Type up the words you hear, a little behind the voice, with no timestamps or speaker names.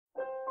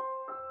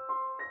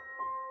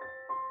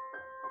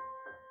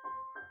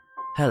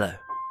Hello,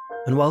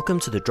 and welcome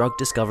to the Drug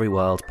Discovery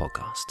World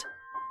podcast,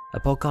 a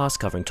podcast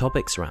covering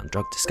topics around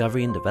drug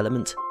discovery and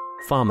development,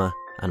 pharma,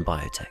 and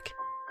biotech.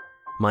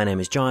 My name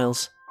is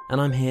Giles,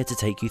 and I'm here to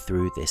take you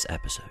through this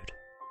episode.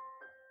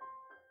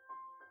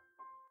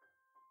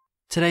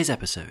 Today's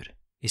episode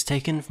is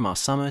taken from our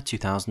summer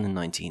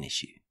 2019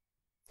 issue,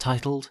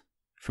 titled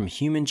From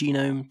Human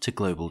Genome to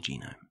Global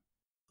Genome: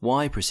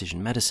 Why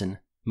Precision Medicine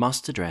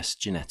Must Address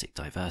Genetic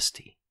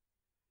Diversity.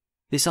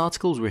 This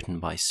article is written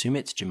by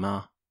Sumit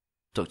Jamuar,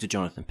 Dr.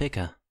 Jonathan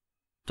Picker,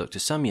 Dr.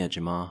 Saumya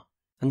Jamuar,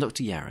 and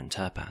Dr. Yaron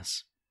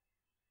Turpaz.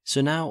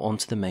 So now on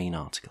to the main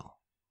article.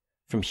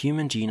 From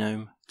Human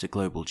Genome to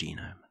Global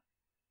Genome: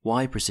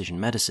 Why Precision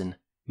Medicine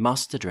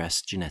Must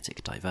Address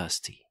Genetic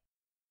Diversity.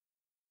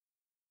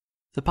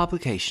 The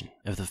publication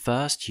of the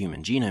first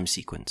human genome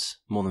sequence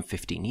more than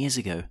 15 years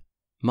ago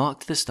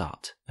marked the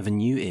start of a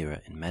new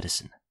era in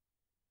medicine.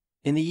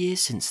 In the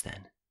years since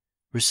then,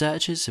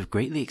 researchers have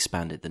greatly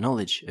expanded the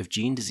knowledge of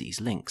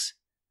gene-disease links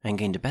and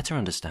gained a better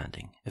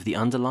understanding of the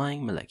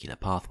underlying molecular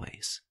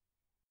pathways.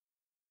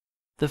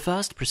 The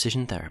first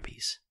precision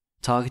therapies,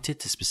 targeted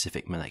to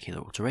specific molecular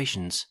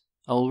alterations,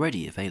 are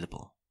already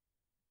available.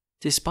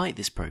 Despite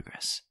this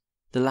progress,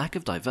 the lack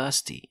of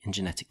diversity in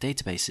genetic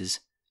databases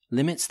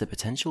limits the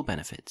potential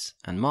benefits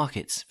and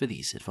markets for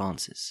these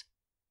advances.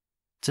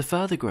 To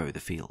further grow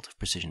the field of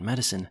precision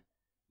medicine,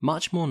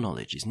 much more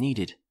knowledge is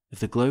needed of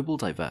the global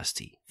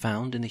diversity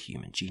found in the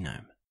human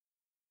genome.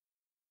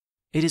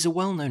 It is a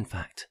well-known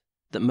fact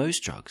that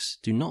most drugs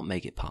do not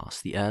make it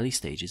past the early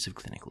stages of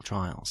clinical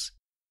trials.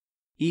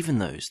 Even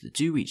those that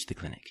do reach the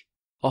clinic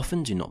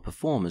often do not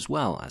perform as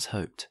well as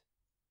hoped.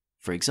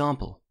 For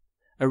example,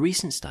 a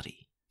recent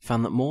study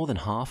found that more than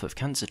half of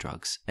cancer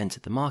drugs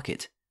entered the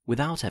market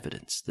without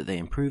evidence that they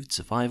improved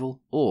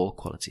survival or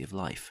quality of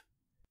life.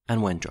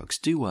 And when drugs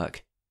do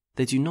work,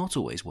 they do not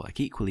always work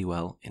equally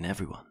well in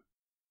everyone.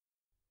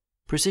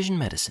 Precision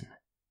medicine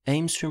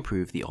aims to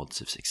improve the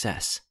odds of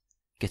success,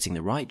 getting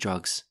the right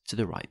drugs to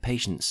the right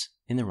patients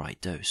in the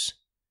right dose,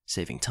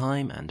 saving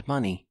time and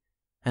money,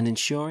 and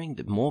ensuring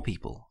that more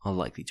people are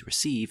likely to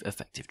receive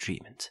effective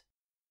treatment.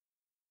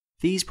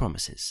 These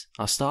promises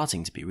are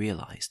starting to be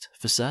realized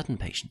for certain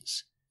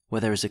patients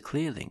where there is a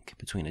clear link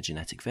between a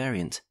genetic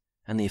variant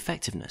and the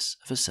effectiveness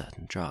of a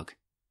certain drug.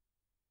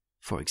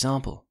 For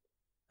example,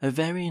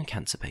 ovarian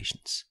cancer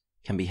patients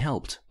can be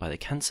helped by the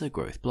cancer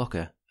growth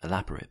blocker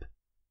olaparib,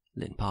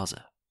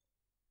 Lynparza.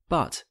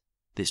 But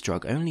this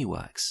drug only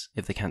works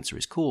if the cancer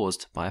is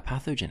caused by a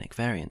pathogenic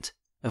variant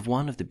of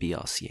one of the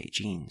BRCA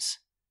genes,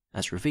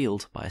 as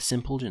revealed by a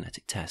simple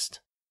genetic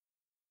test.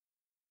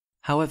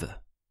 However,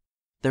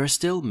 there are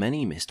still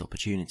many missed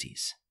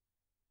opportunities.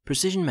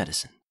 Precision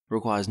medicine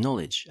requires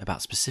knowledge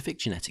about specific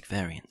genetic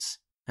variants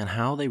and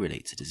how they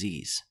relate to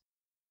disease.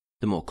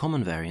 The more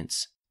common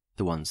variants,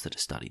 the ones that are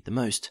studied the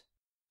most,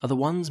 are the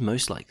ones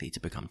most likely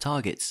to become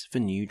targets for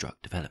new drug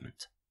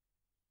development.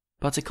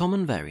 But a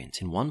common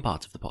variant in one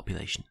part of the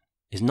population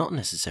is not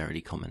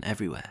necessarily common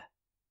everywhere,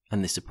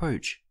 and this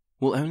approach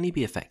will only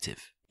be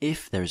effective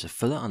if there is a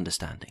fuller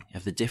understanding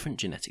of the different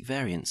genetic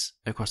variants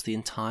across the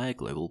entire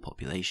global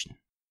population.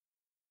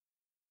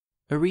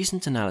 A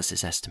recent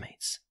analysis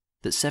estimates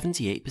that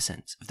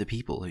 78% of the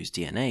people whose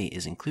DNA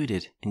is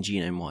included in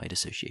genome-wide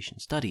association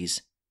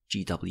studies,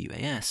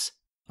 GWAS,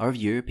 are of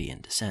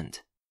European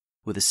descent,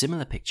 with a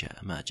similar picture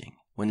emerging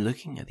when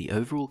looking at the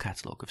overall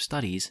catalogue of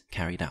studies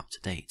carried out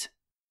to date.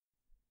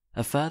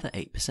 A further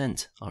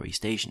 8% are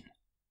East Asian,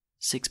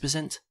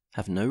 6%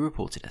 have no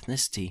reported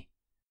ethnicity,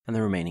 and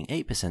the remaining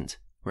 8%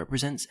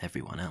 represents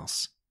everyone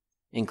else,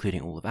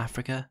 including all of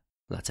Africa,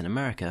 Latin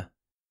America,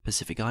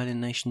 Pacific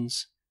Island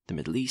nations, the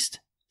Middle East,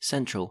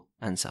 Central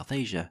and South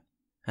Asia,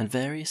 and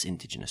various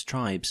indigenous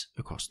tribes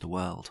across the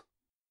world.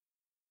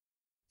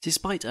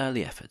 Despite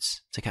early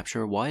efforts to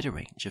capture a wider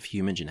range of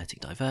human genetic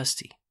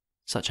diversity,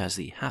 such as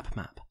the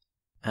HapMap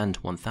and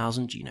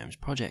 1000 Genomes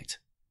Project,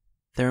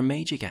 there are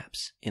major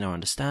gaps in our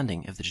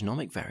understanding of the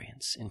genomic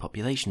variants in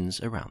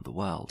populations around the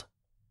world.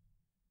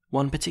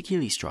 One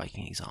particularly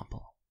striking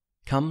example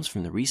comes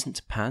from the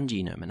recent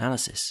pan-genome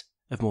analysis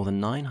of more than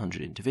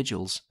 900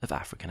 individuals of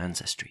African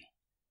ancestry,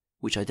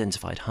 which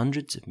identified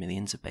hundreds of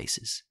millions of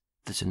bases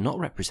that are not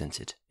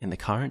represented in the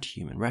current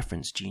human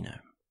reference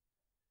genome.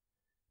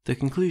 The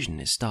conclusion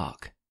is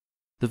stark.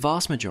 The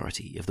vast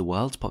majority of the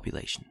world's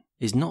population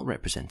is not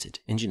represented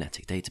in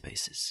genetic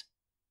databases.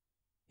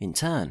 In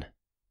turn,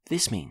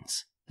 this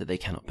means that they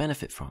cannot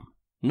benefit from,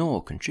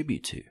 nor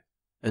contribute to,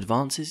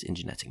 advances in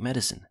genetic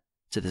medicine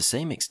to the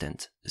same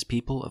extent as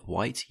people of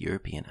white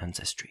European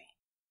ancestry.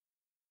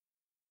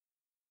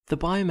 The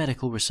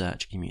biomedical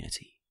research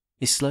community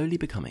is slowly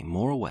becoming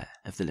more aware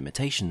of the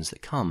limitations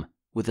that come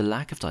with the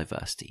lack of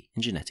diversity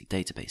in genetic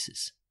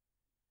databases.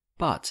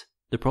 But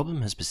the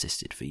problem has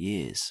persisted for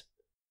years.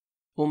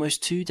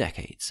 Almost 2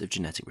 decades of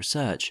genetic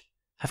research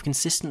have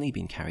consistently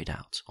been carried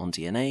out on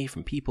DNA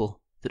from people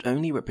that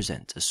only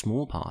represent a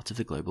small part of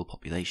the global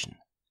population,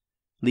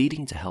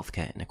 leading to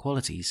healthcare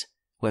inequalities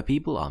where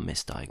people are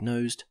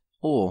misdiagnosed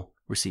or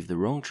receive the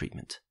wrong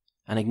treatment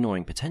and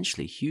ignoring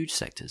potentially huge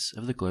sectors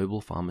of the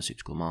global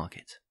pharmaceutical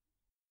market.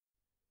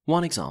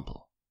 One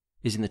example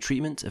is in the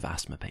treatment of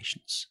asthma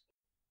patients.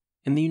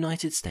 In the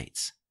United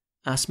States,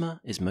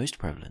 asthma is most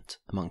prevalent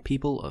among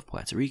people of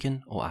Puerto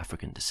Rican or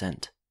African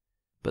descent,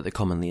 but the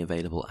commonly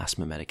available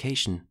asthma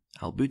medication,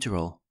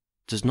 albuterol,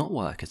 does not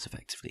work as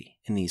effectively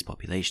in these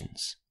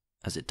populations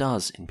as it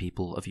does in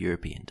people of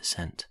European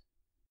descent.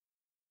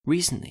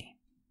 Recently,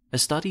 a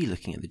study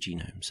looking at the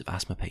genomes of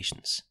asthma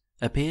patients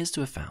appears to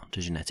have found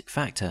a genetic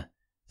factor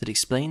that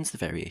explains the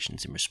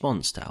variations in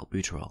response to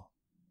albuterol,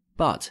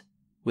 but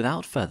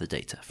without further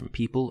data from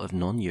people of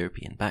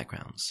non-European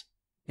backgrounds,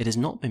 it has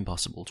not been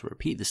possible to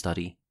repeat the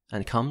study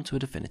and come to a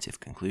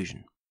definitive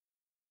conclusion.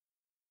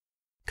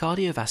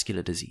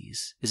 Cardiovascular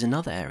disease is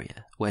another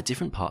area where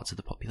different parts of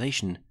the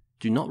population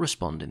do not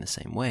respond in the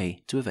same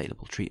way to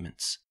available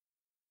treatments.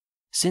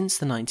 Since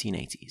the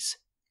 1980s,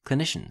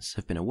 clinicians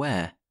have been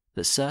aware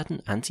that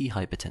certain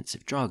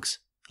antihypertensive drugs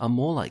are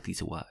more likely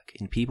to work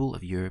in people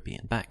of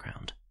European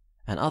background,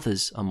 and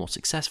others are more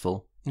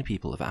successful in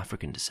people of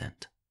African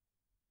descent.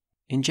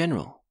 In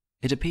general,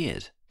 it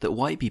appeared that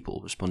white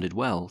people responded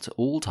well to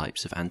all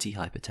types of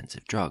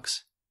antihypertensive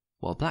drugs,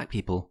 while black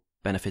people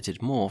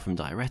benefited more from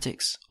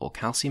diuretics or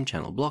calcium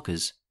channel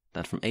blockers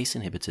than from ACE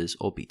inhibitors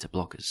or beta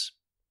blockers.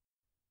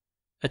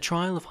 A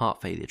trial of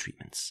heart failure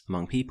treatments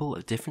among people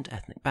of different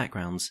ethnic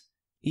backgrounds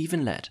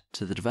even led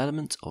to the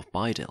development of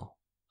Bidil,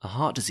 a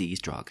heart disease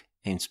drug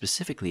aimed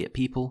specifically at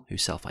people who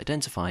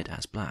self-identified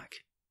as black.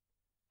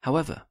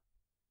 However,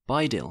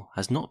 Bidil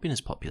has not been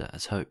as popular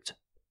as hoped.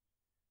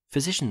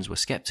 Physicians were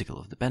skeptical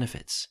of the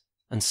benefits,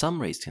 and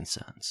some raised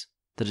concerns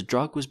that a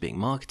drug was being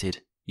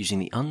marketed using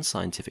the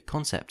unscientific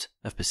concept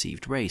of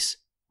perceived race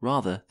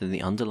rather than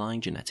the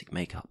underlying genetic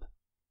makeup.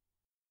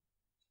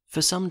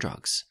 For some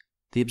drugs,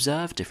 the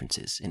observed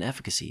differences in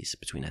efficacies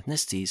between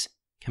ethnicities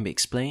can be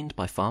explained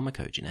by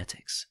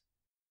pharmacogenetics.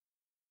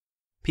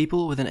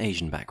 People with an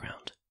Asian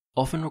background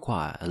often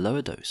require a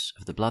lower dose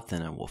of the blood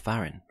thinner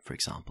warfarin, for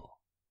example,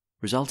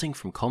 resulting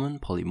from common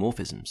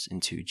polymorphisms in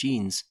two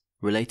genes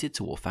related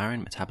to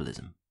warfarin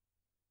metabolism.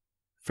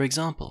 For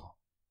example,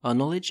 our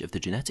knowledge of the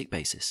genetic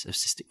basis of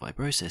cystic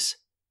fibrosis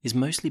is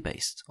mostly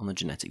based on the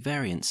genetic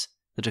variants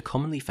that are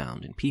commonly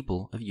found in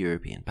people of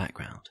European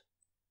background.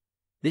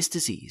 This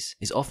disease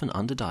is often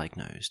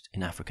underdiagnosed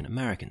in African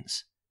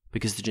Americans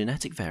because the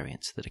genetic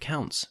variant that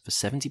accounts for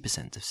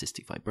 70% of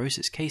cystic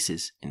fibrosis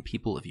cases in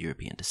people of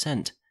European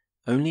descent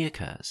only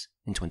occurs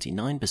in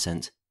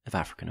 29% of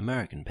African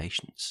American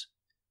patients.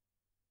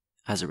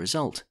 As a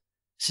result,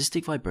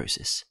 cystic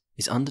fibrosis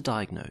is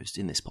underdiagnosed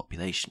in this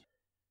population,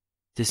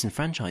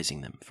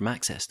 disenfranchising them from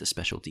access to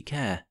specialty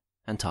care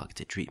and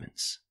targeted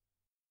treatments.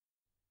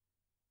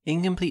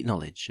 Incomplete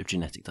knowledge of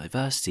genetic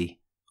diversity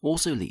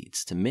also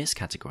leads to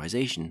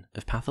miscategorization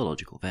of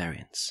pathological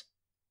variants.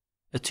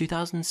 A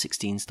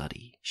 2016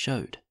 study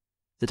showed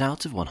that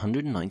out of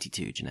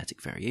 192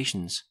 genetic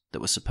variations that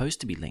were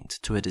supposed to be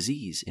linked to a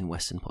disease in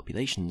Western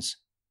populations,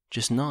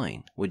 just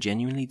 9 were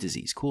genuinely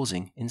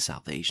disease-causing in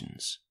South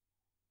Asians.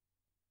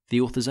 The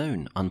author's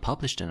own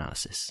unpublished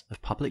analysis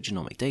of public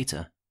genomic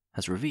data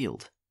has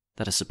revealed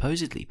that a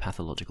supposedly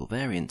pathological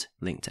variant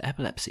linked to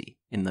epilepsy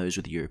in those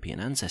with European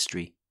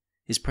ancestry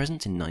is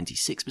present in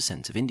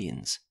 96% of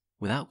Indians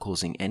without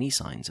causing any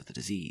signs of the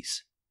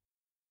disease.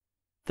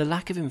 The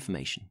lack of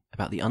information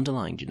about the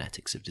underlying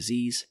genetics of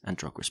disease and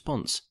drug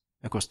response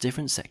across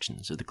different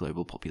sections of the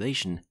global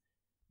population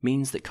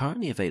means that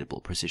currently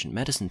available precision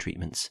medicine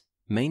treatments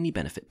mainly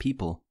benefit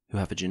people who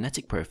have a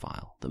genetic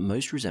profile that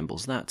most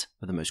resembles that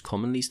of the most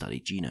commonly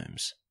studied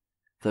genomes,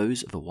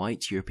 those of a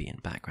white European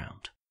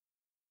background.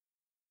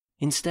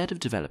 Instead of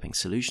developing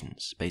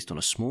solutions based on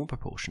a small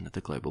proportion of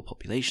the global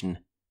population,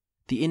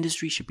 the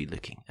industry should be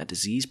looking at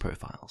disease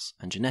profiles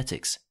and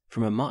genetics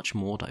from a much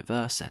more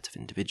diverse set of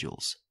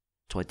individuals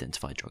to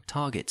identify drug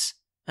targets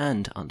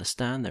and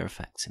understand their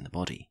effects in the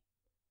body.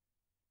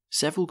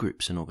 Several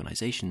groups and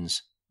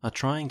organizations are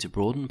trying to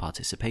broaden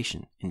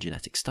participation in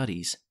genetic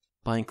studies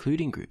by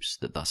including groups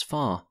that thus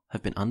far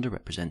have been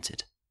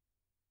underrepresented.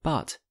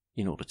 But,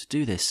 in order to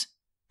do this,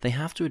 they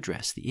have to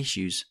address the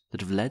issues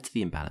that have led to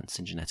the imbalance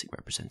in genetic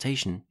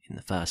representation in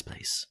the first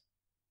place.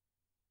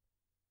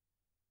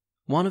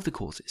 One of the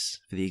causes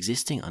for the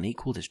existing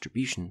unequal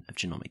distribution of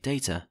genomic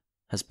data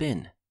has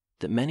been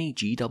that many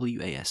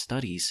GWAS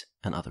studies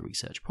and other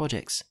research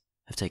projects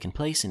have taken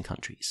place in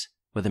countries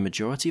where the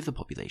majority of the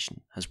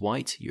population has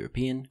white,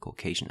 European,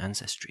 Caucasian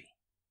ancestry.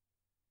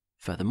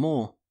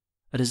 Furthermore,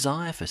 a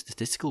desire for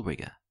statistical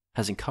rigor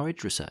has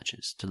encouraged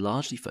researchers to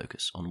largely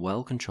focus on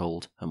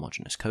well-controlled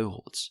homogeneous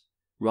cohorts,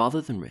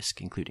 rather than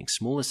risk including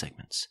smaller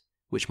segments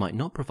which might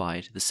not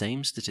provide the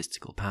same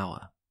statistical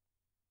power.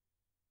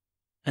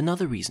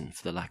 Another reason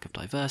for the lack of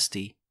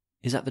diversity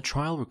is that the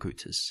trial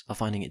recruiters are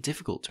finding it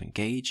difficult to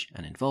engage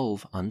and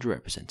involve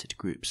underrepresented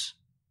groups.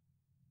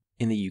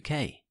 In the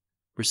UK,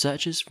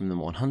 researchers from the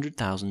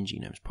 100,000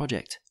 Genomes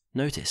Project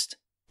noticed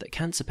that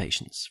cancer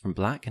patients from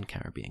Black and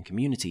Caribbean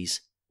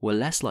communities were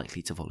less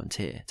likely to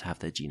volunteer to have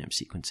their genome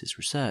sequences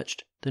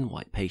researched than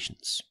white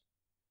patients.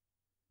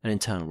 An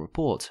internal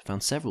report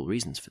found several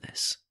reasons for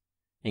this,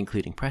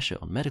 including pressure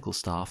on medical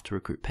staff to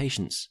recruit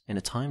patients in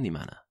a timely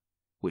manner,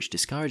 which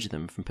discouraged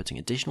them from putting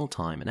additional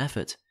time and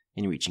effort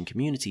in reaching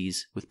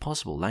communities with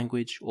possible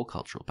language or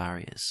cultural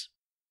barriers.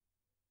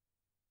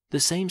 The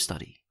same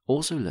study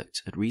also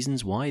looked at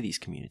reasons why these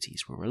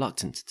communities were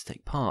reluctant to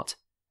take part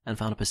and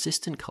found a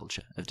persistent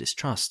culture of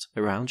distrust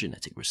around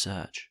genetic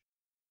research.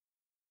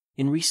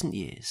 In recent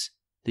years,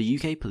 the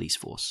UK police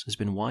force has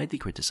been widely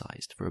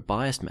criticised for a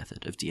biased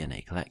method of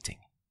DNA collecting,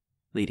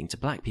 leading to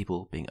black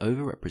people being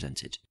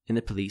overrepresented in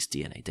the police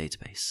DNA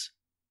database.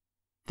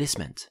 This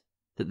meant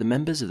that the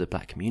members of the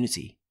black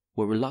community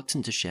were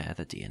reluctant to share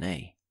their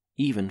DNA,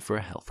 even for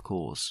a health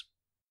cause.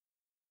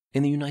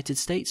 In the United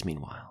States,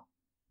 meanwhile,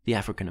 the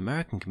African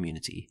American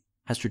community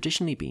has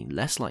traditionally been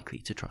less likely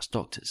to trust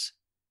doctors,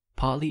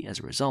 partly as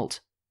a result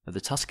of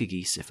the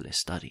Tuskegee syphilis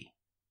study.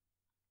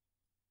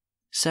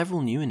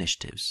 Several new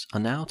initiatives are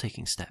now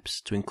taking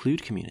steps to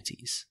include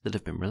communities that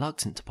have been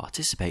reluctant to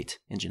participate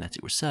in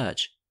genetic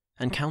research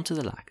and counter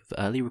the lack of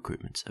early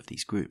recruitment of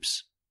these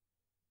groups.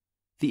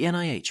 The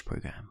NIH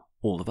program,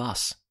 All of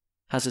Us,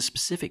 has a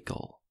specific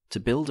goal to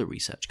build a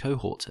research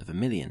cohort of 1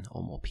 million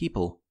or more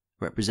people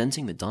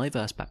representing the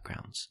diverse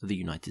backgrounds of the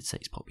United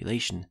States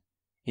population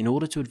in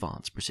order to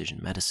advance precision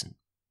medicine.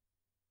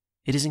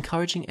 It is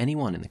encouraging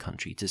anyone in the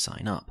country to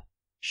sign up,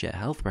 share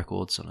health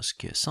records on a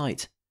secure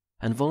site,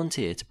 and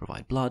volunteer to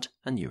provide blood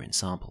and urine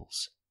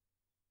samples.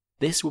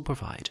 This will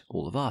provide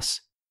All of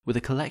Us with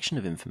a collection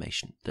of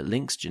information that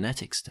links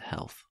genetics to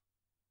health.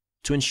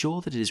 To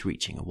ensure that it is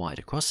reaching a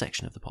wider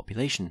cross-section of the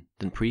population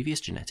than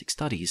previous genetic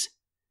studies,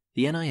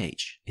 the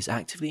NIH is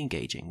actively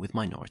engaging with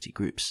minority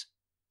groups,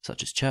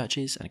 such as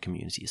churches and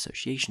community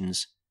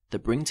associations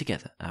that bring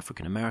together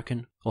African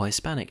American or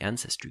Hispanic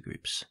ancestry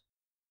groups.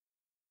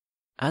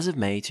 As of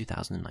May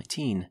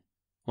 2019,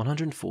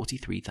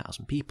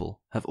 143,000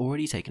 people have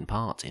already taken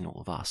part in All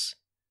of Us,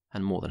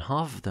 and more than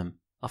half of them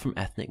are from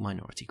ethnic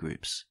minority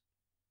groups.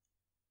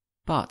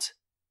 But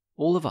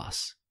All of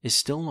Us is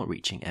still not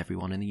reaching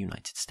everyone in the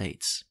United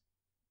States.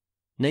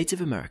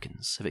 Native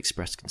Americans have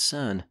expressed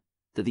concern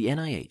that the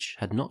NIH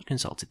had not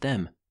consulted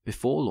them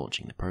before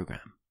launching the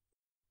program.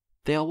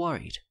 They are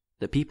worried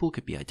that people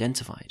could be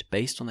identified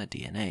based on their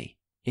DNA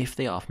if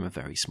they are from a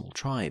very small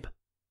tribe,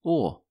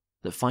 or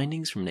that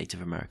findings from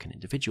Native American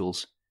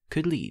individuals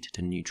could lead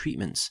to new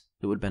treatments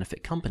that would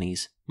benefit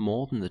companies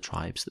more than the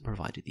tribes that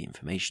provided the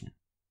information.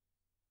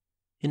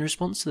 In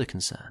response to the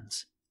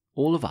concerns,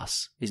 All of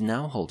Us is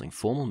now holding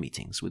formal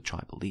meetings with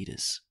tribal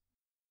leaders.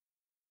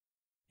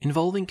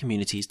 Involving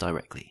communities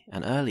directly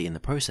and early in the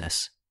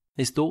process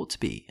is thought to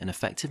be an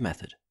effective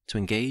method to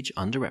engage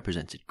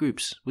underrepresented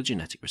groups with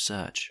genetic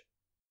research.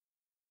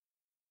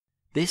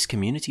 This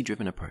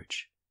community-driven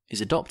approach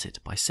is adopted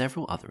by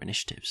several other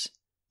initiatives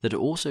that are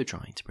also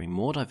trying to bring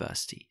more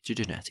diversity to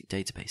genetic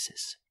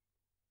databases.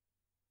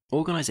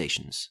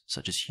 Organizations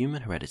such as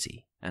Human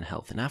Heredity and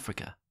Health in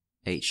Africa,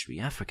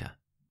 H3 Africa,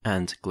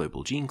 and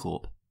Global Gene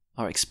Corp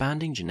are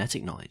expanding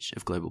genetic knowledge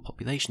of global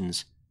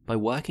populations by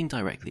working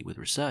directly with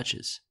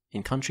researchers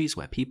in countries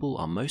where people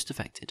are most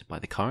affected by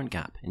the current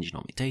gap in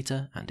genomic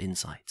data and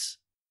insights.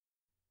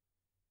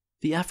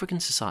 The African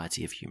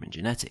Society of Human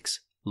Genetics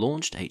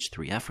launched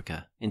H3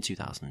 Africa in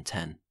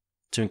 2010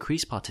 to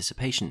increase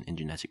participation in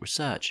genetic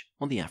research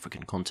on the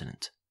African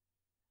continent.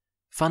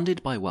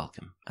 Funded by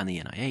Wellcome and the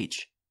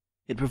NIH,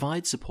 it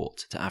provides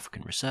support to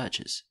African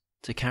researchers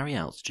to carry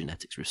out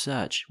genetics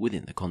research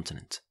within the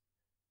continent,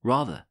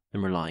 rather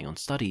than relying on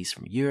studies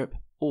from Europe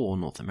or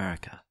North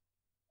America.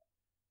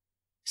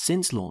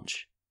 Since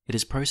launch, it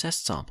has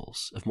processed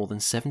samples of more than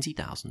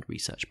 70,000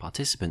 research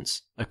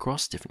participants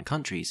across different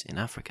countries in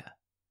Africa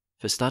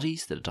for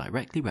studies that are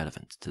directly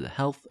relevant to the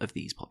health of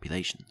these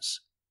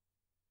populations.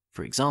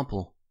 For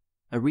example,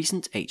 a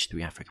recent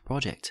H3 Africa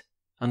project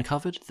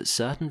uncovered that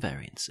certain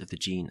variants of the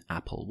gene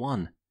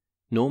APOL1,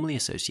 normally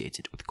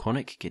associated with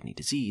chronic kidney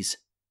disease,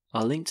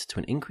 are linked to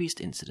an increased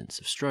incidence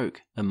of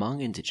stroke among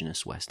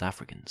indigenous West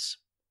Africans.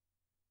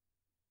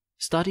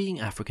 Studying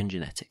African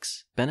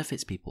genetics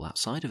benefits people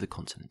outside of the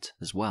continent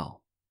as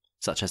well,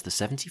 such as the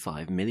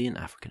 75 million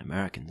African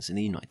Americans in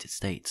the United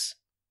States.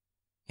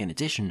 In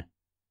addition,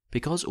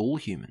 because all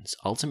humans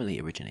ultimately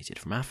originated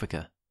from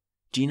Africa,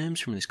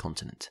 genomes from this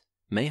continent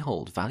may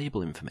hold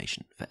valuable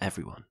information for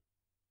everyone.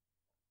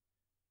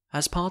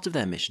 As part of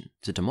their mission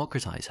to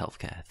democratize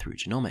healthcare through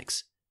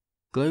genomics,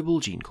 Global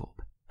Gene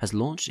Corp has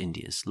launched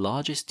India's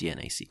largest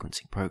DNA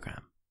sequencing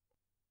program.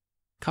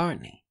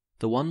 Currently,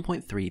 the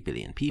 1.3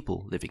 billion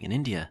people living in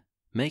India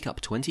make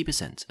up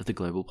 20% of the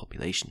global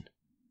population,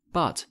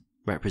 but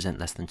represent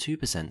less than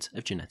 2%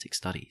 of genetic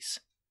studies.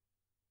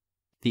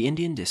 The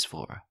Indian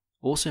diaspora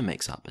also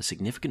makes up a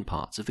significant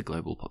part of the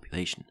global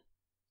population,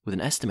 with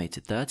an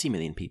estimated 30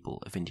 million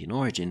people of Indian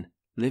origin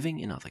living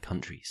in other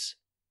countries.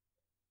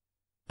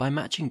 By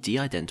matching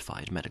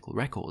de-identified medical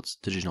records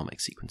to genomic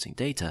sequencing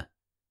data,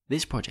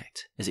 this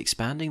project is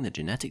expanding the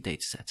genetic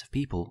dataset of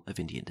people of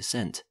Indian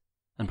descent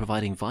and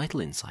providing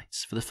vital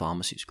insights for the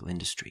pharmaceutical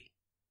industry.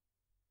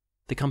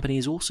 The company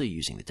is also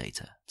using the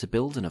data to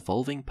build an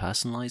evolving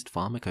personalized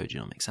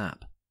pharmacogenomics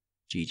app,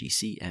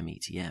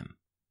 GGC-METM,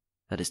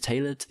 that is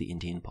tailored to the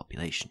Indian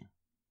population.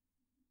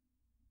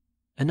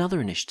 Another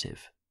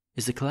initiative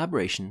is the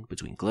collaboration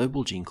between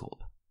Global Gene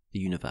Corp, the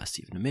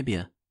University of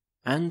Namibia,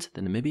 and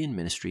the Namibian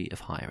Ministry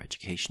of Higher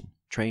Education,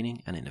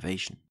 Training and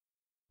Innovation.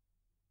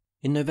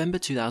 In November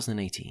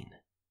 2018,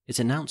 it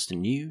announced a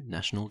new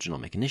national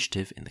genomic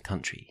initiative in the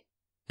country,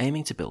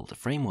 aiming to build a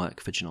framework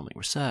for genomic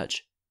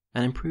research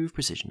and improve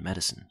precision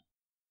medicine.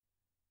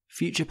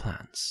 Future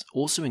plans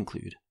also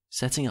include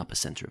setting up a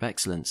centre of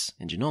excellence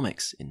in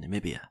genomics in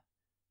Namibia,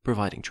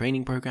 providing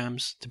training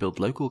programs to build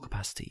local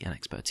capacity and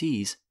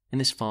expertise in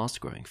this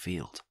fast-growing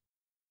field.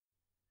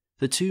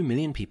 The 2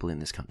 million people in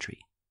this country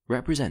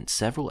represent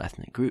several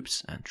ethnic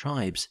groups and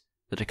tribes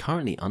that are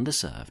currently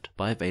underserved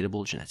by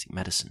available genetic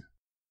medicine.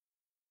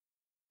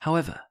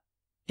 However,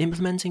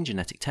 implementing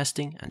genetic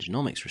testing and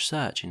genomics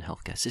research in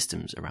healthcare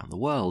systems around the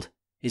world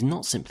is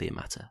not simply a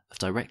matter of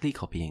directly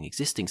copying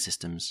existing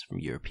systems from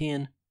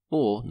European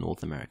or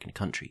North American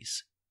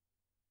countries.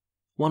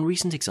 One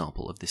recent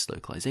example of this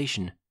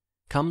localization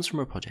comes from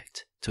a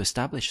project to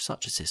establish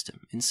such a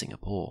system in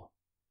Singapore,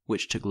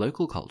 which took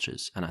local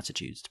cultures and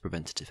attitudes to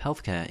preventative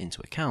healthcare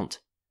into account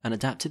and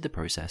adapted the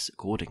process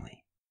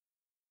accordingly.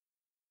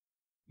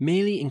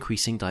 Merely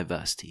increasing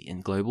diversity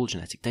in global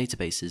genetic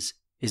databases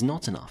is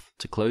not enough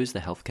to close the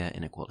healthcare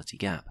inequality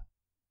gap.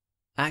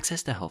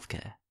 Access to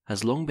healthcare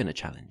has long been a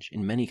challenge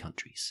in many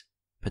countries,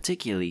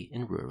 particularly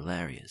in rural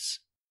areas.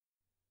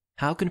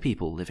 How can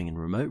people living in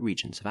remote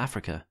regions of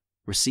Africa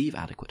receive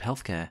adequate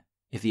healthcare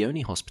if the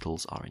only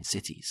hospitals are in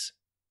cities?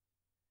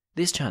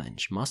 This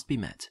challenge must be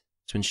met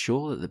to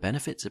ensure that the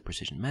benefits of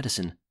precision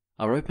medicine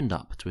are opened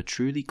up to a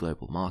truly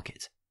global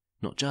market,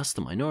 not just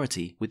the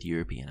minority with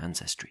European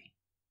ancestry.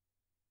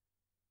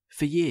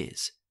 For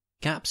years,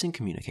 gaps in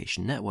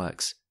communication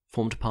networks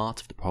formed part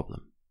of the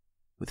problem,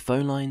 with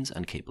phone lines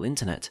and cable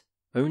internet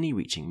only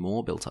reaching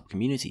more built-up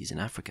communities in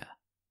Africa.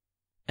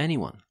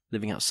 Anyone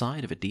living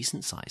outside of a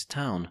decent-sized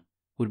town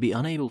would be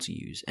unable to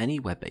use any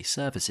web-based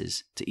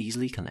services to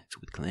easily connect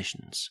with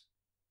clinicians.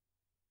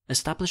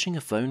 Establishing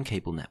a phone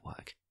cable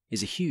network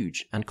is a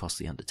huge and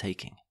costly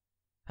undertaking,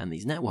 and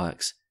these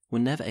networks were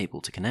never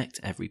able to connect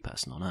every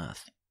person on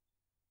Earth.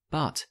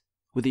 But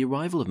with the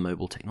arrival of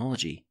mobile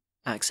technology,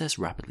 access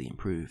rapidly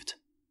improved.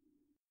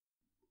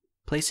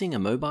 Placing a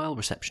mobile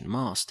reception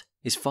mast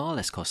is far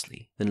less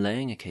costly than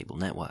laying a cable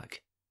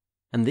network,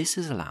 and this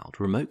has allowed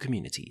remote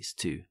communities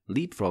to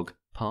leapfrog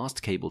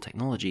past cable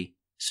technology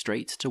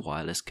straight to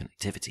wireless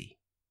connectivity.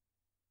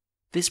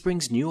 This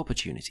brings new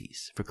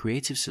opportunities for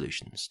creative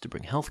solutions to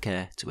bring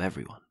healthcare to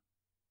everyone.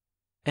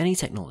 Any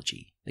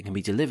technology that can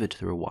be delivered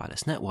through a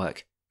wireless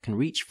network can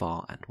reach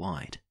far and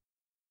wide.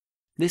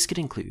 This could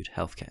include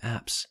healthcare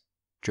apps,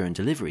 drone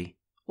delivery,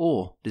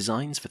 or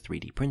designs for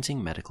 3D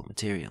printing medical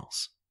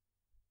materials.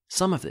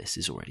 Some of this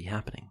is already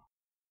happening.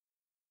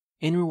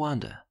 In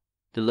Rwanda,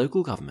 the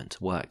local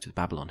government worked with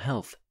Babylon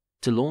Health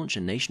to launch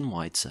a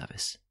nationwide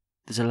service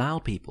that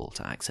allowed people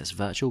to access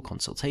virtual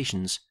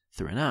consultations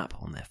through an app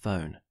on their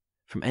phone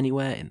from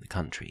anywhere in the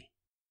country.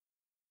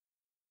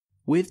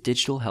 With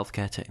digital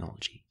healthcare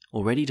technology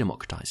already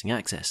democratizing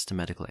access to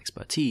medical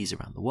expertise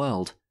around the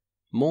world,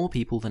 more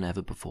people than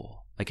ever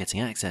before are getting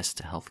access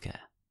to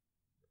healthcare.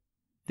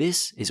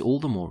 This is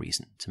all the more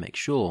reason to make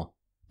sure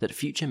that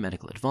future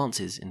medical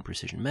advances in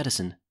precision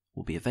medicine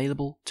will be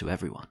available to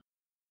everyone.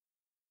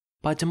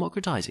 By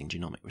democratizing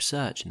genomic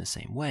research in the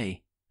same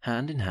way,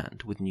 hand in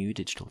hand with new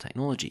digital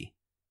technology,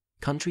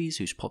 countries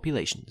whose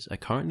populations are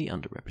currently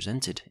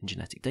underrepresented in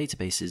genetic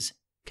databases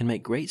can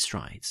make great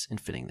strides in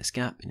filling this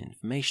gap in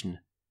information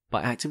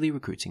by actively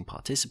recruiting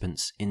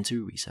participants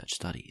into research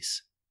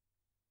studies.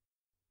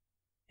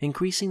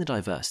 Increasing the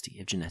diversity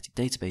of genetic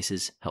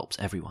databases helps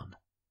everyone,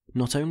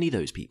 not only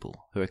those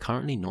people who are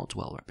currently not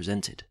well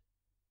represented.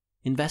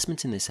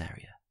 Investment in this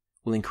area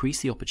will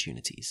increase the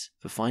opportunities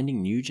for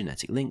finding new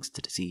genetic links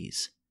to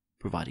disease,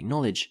 providing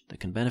knowledge that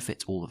can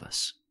benefit all of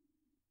us.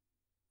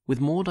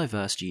 With more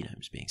diverse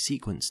genomes being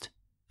sequenced,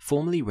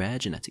 formerly rare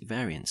genetic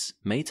variants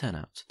may turn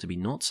out to be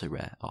not so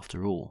rare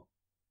after all,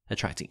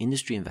 attracting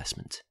industry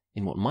investment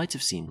in what might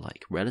have seemed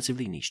like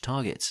relatively niche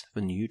targets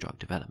for new drug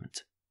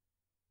development.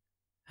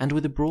 And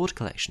with a broad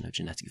collection of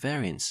genetic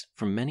variants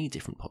from many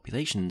different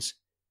populations,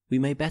 we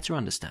may better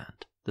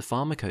understand the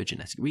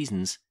pharmacogenetic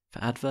reasons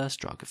for adverse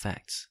drug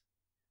effects,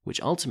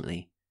 which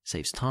ultimately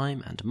saves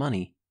time and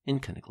money in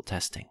clinical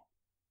testing.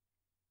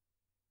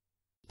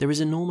 There is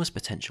enormous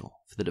potential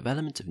for the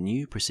development of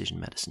new precision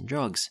medicine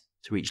drugs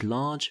to reach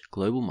large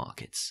global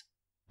markets,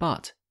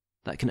 but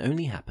that can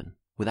only happen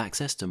with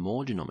access to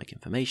more genomic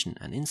information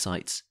and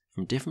insights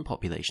from different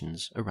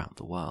populations around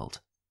the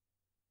world.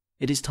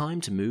 It is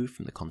time to move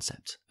from the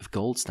concept of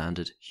gold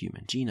standard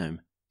human genome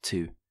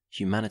to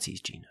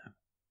humanity's genome,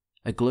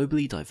 a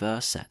globally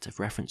diverse set of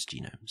reference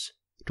genomes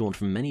drawn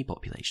from many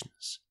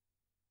populations,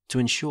 to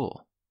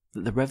ensure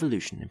that the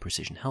revolution in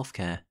precision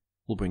healthcare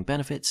will bring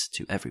benefits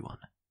to everyone,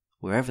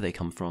 wherever they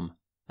come from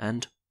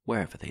and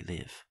wherever they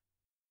live.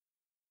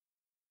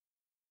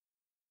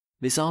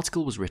 This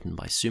article was written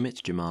by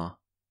Sumit Jamuar,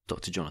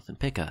 Dr. Jonathan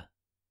Picker,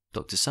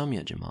 Dr.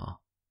 Saumya Jamuar,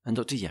 and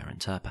Dr. Yaron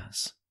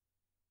Turpaz.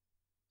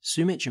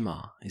 Sumit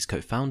Jamuar is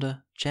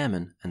co-founder,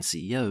 chairman, and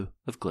CEO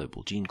of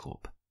Global Gene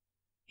Corp.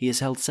 He has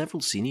held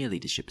several senior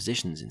leadership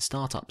positions in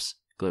startups,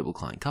 global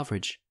client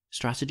coverage,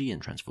 strategy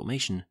and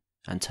transformation,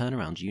 and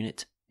turnaround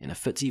unit in a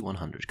FTSE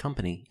 100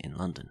 company in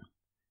London.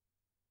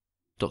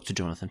 Dr.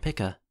 Jonathan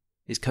Picker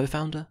is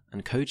co-founder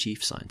and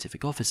co-chief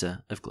scientific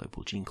officer of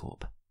Global Gene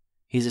Corp.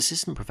 He is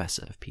assistant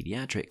professor of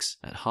pediatrics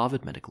at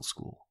Harvard Medical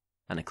School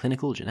and a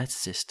clinical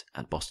geneticist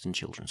at Boston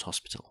Children's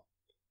Hospital.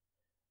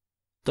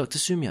 Dr.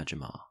 Saumya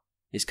Jamuar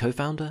is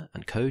co-founder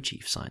and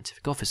co-chief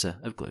scientific officer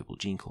of Global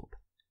Gene Corp,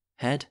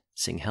 head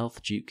Sing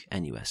Health Duke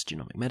NUS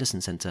Genomic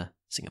Medicine Center,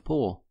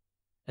 Singapore,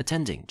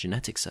 attending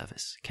Genetics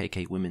Service,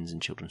 KK Women's and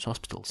Children's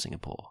Hospital,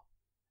 Singapore,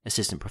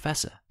 assistant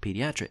professor,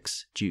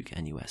 pediatrics, Duke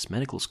NUS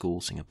Medical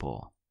School,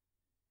 Singapore,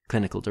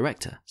 clinical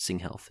director, Sing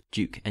Health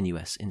Duke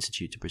NUS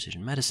Institute of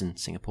Precision Medicine,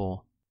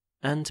 Singapore,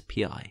 and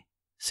PI,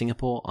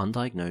 Singapore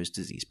Undiagnosed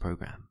Disease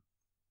Program.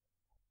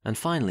 And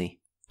finally,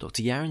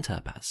 Dr. Yaron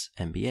Turpaz,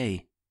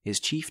 MBA, is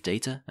Chief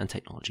Data and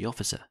Technology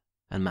Officer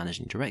and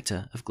Managing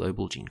Director of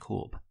Global Gene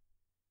Corp.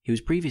 He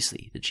was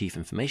previously the Chief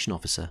Information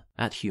Officer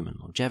at Human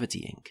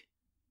Longevity Inc.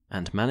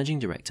 and Managing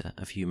Director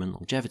of Human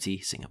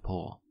Longevity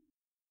Singapore.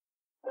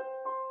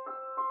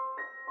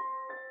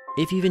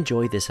 If you've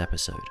enjoyed this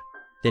episode,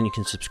 then you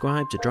can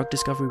subscribe to Drug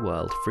Discovery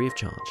World free of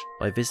charge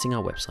by visiting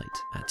our website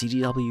at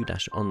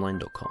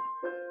ddw-online.com,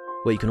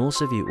 where you can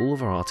also view all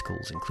of our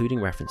articles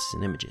including references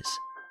and images,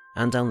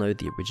 and download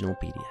the original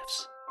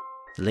PDFs.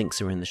 The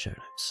links are in the show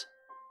notes.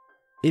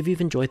 If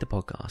you've enjoyed the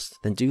podcast,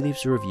 then do leave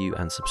us a review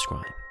and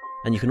subscribe,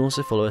 and you can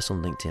also follow us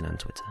on LinkedIn and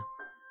Twitter.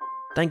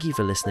 Thank you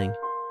for listening,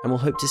 and we'll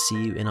hope to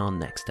see you in our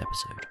next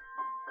episode.